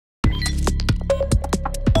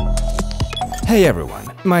Hey everyone,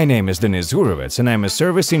 my name is Denis Hurovets and I'm a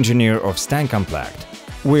service engineer of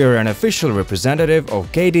Stancomplect. We are an official representative of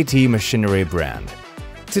KDT machinery brand.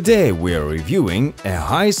 Today we are reviewing a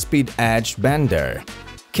high-speed edge bender,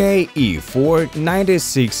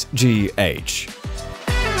 KE-496GH.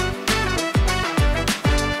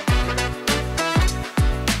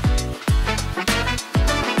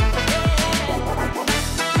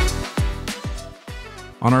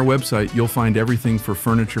 On our website, you'll find everything for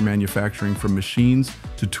furniture manufacturing from machines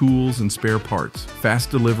to tools and spare parts.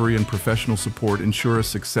 Fast delivery and professional support ensure a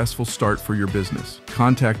successful start for your business.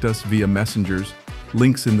 Contact us via messengers,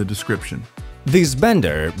 links in the description. This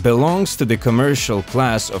bender belongs to the commercial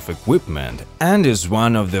class of equipment and is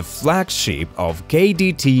one of the flagship of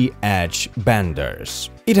KDT edge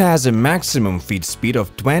benders. It has a maximum feed speed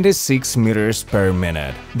of 26 meters per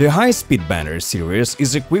minute. The high-speed bender series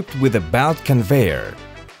is equipped with a belt conveyor,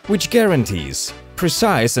 which guarantees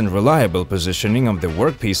precise and reliable positioning of the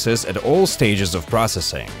workpieces at all stages of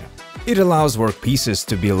processing. It allows workpieces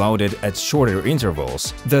to be loaded at shorter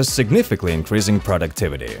intervals, thus significantly increasing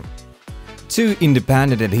productivity. Two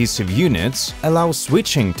independent adhesive units allow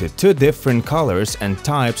switching to two different colors and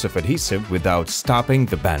types of adhesive without stopping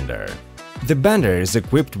the bender. The bender is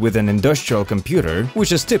equipped with an industrial computer,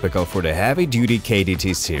 which is typical for the heavy-duty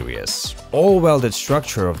KDT series. All welded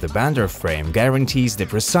structure of the bender frame guarantees the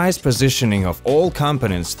precise positioning of all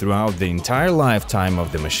components throughout the entire lifetime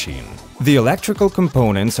of the machine. The electrical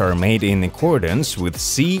components are made in accordance with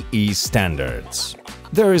CE standards.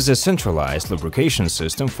 There is a centralized lubrication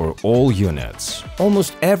system for all units.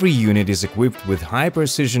 Almost every unit is equipped with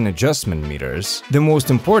high-precision adjustment meters. The most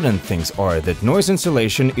important things are that noise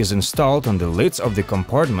insulation is installed on the lids of the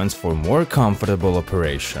compartments for more comfortable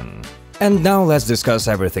operation. And now let's discuss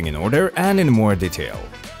everything in order and in more detail.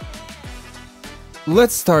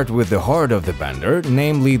 Let's start with the heart of the bender,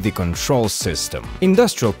 namely the control system.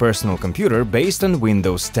 Industrial personal computer based on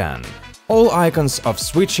Windows 10. All icons of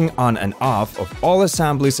switching on and off of all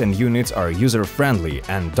assemblies and units are user-friendly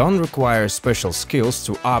and don't require special skills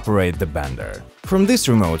to operate the bender. From this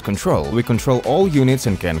remote control, we control all units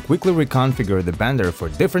and can quickly reconfigure the bender for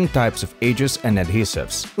different types of edges and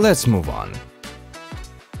adhesives. Let's move on.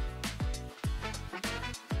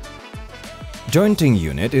 Jointing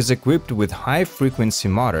unit is equipped with high-frequency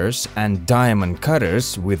motors and diamond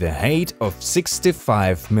cutters with a height of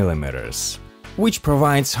 65 mm. which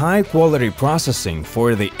provides high-quality processing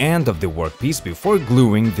for the end of the workpiece before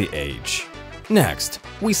gluing the edge. Next,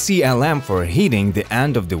 we see a lamp for heating the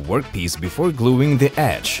end of the workpiece before gluing the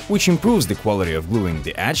edge, which improves the quality of gluing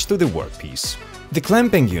the edge to the workpiece. The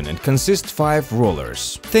clamping unit consists of 5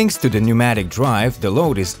 rollers. Thanks to the pneumatic drive, the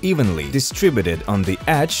load is evenly distributed on the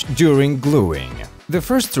edge during gluing. The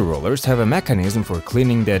first 2 rollers have a mechanism for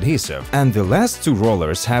cleaning the adhesive, and the last 2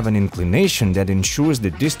 rollers have an inclination that ensures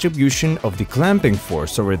the distribution of the clamping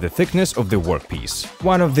force over the thickness of the workpiece.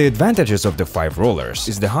 One of the advantages of the 5 rollers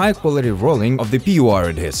is the high-quality rolling of the PUR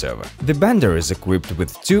adhesive. The bender is equipped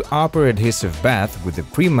with 2 upper adhesive baths with a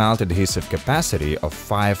pre-melt adhesive capacity of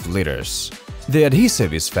 5 liters. The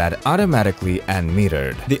adhesive is fed automatically and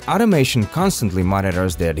metered. The automation constantly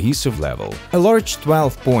monitors the adhesive level. A large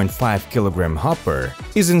 12.5 kg hopper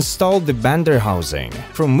is installed the bender housing,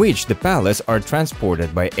 from which the pallets are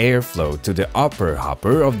transported by airflow to the upper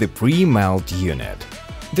hopper of the pre-melt unit.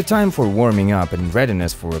 The time for warming up and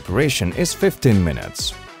readiness for operation is 15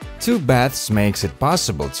 minutes. 2 baths makes it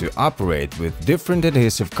possible to operate with different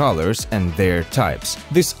adhesive colors and their types.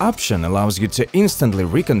 This option allows you to instantly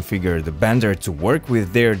reconfigure the bender to work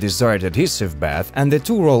with their desired adhesive bath, and the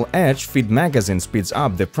 2-roll edge feed magazine speeds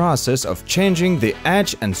up the process of changing the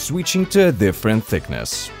edge and switching to a different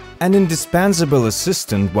thickness. An indispensable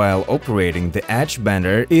assistant while operating the edge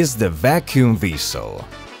bender is the vacuum vessel.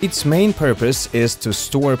 Its main purpose is to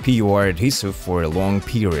store PUR adhesive for a long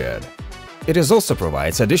period. It also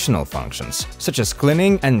provides additional functions, such as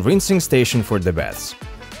cleaning and rinsing station for the baths.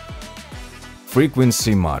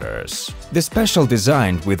 Frequency motors. The special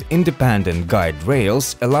design with independent guide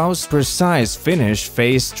rails allows precise finish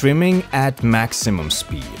phase trimming at maximum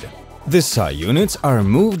speed. The SAW units are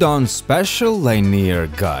moved on special linear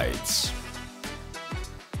guides.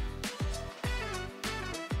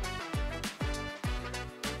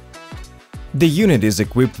 The unit is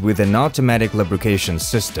equipped with an automatic lubrication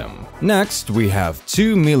system. Next, we have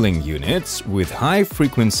 2 milling units with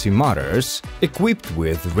high-frequency motors equipped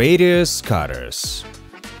with radius cutters.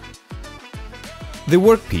 The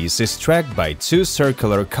workpiece is tracked by 2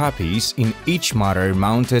 circular copies in each motor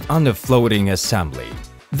mounted on the floating assembly.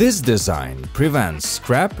 This design prevents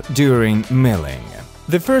scrap during milling.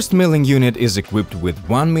 The first milling unit is equipped with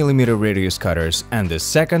 1 mm radius cutters and the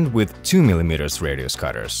second with 2 mm radius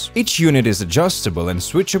cutters. Each unit is adjustable and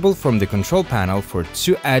switchable from the control panel for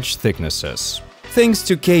 2 edge thicknesses. Thanks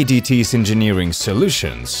to KDT's engineering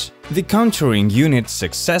solutions, the contouring unit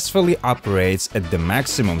successfully operates at the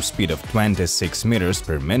maximum speed of 26 meters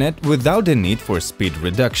per minute without the need for speed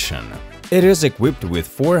reduction. It is equipped with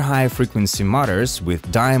 4 high-frequency motors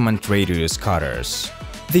with diamond radius cutters.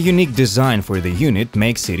 The unique design for the unit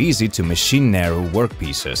makes it easy to machine narrow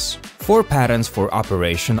workpieces. 4 patterns for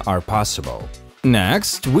operation are possible.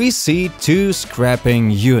 Next, we see 2 scraping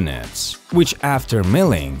units, which after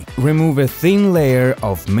milling, remove a thin layer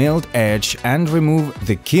of milled edge and remove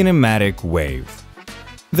the kinematic wave.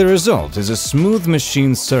 The result is a smooth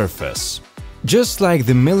machine surface. Just like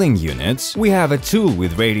the milling units, we have a tool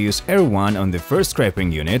with radius R1 on the first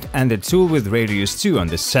scraping unit and a tool with radius 2 on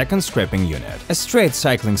the second scraping unit. A straight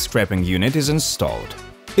cycling scraping unit is installed.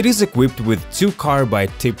 It is equipped with 2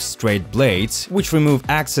 carbide-tipped straight blades, which remove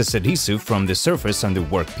excess adhesive from the surface on the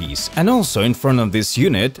workpiece, and also in front of this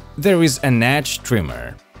unit there is an edge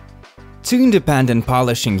trimmer. 2 independent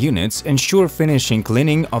polishing units ensure finishing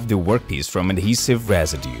cleaning of the workpiece from adhesive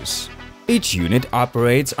residues. Each unit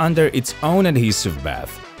operates under its own adhesive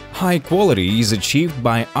bath. High quality is achieved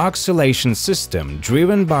by oscillation system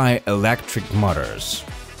driven by electric motors.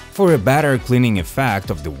 For a better cleaning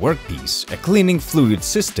effect of the workpiece, a cleaning fluid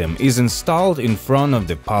system is installed in front of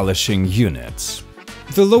the polishing units.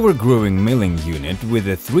 The lower growing milling unit with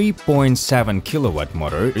a 3.7 kW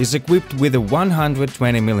motor is equipped with a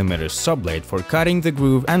 120 mm subblade for cutting the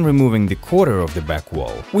groove and removing the quarter of the back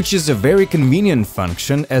wall, which is a very convenient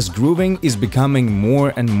function as grooving is becoming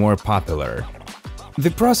more and more popular.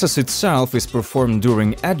 The process itself is performed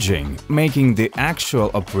during edging, making the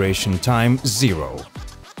actual operation time 0.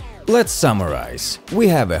 Let's summarize. We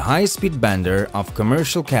have a high-speed bender of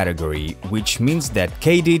commercial category, which means that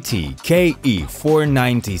KDT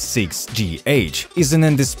KE-496GH is an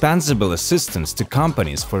indispensable assistance to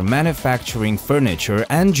companies for manufacturing furniture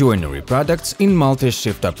and joinery products in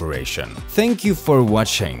multi-shift operation. Thank you for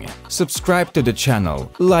watching. Subscribe to the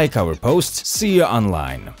channel, like our posts, see you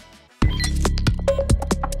online.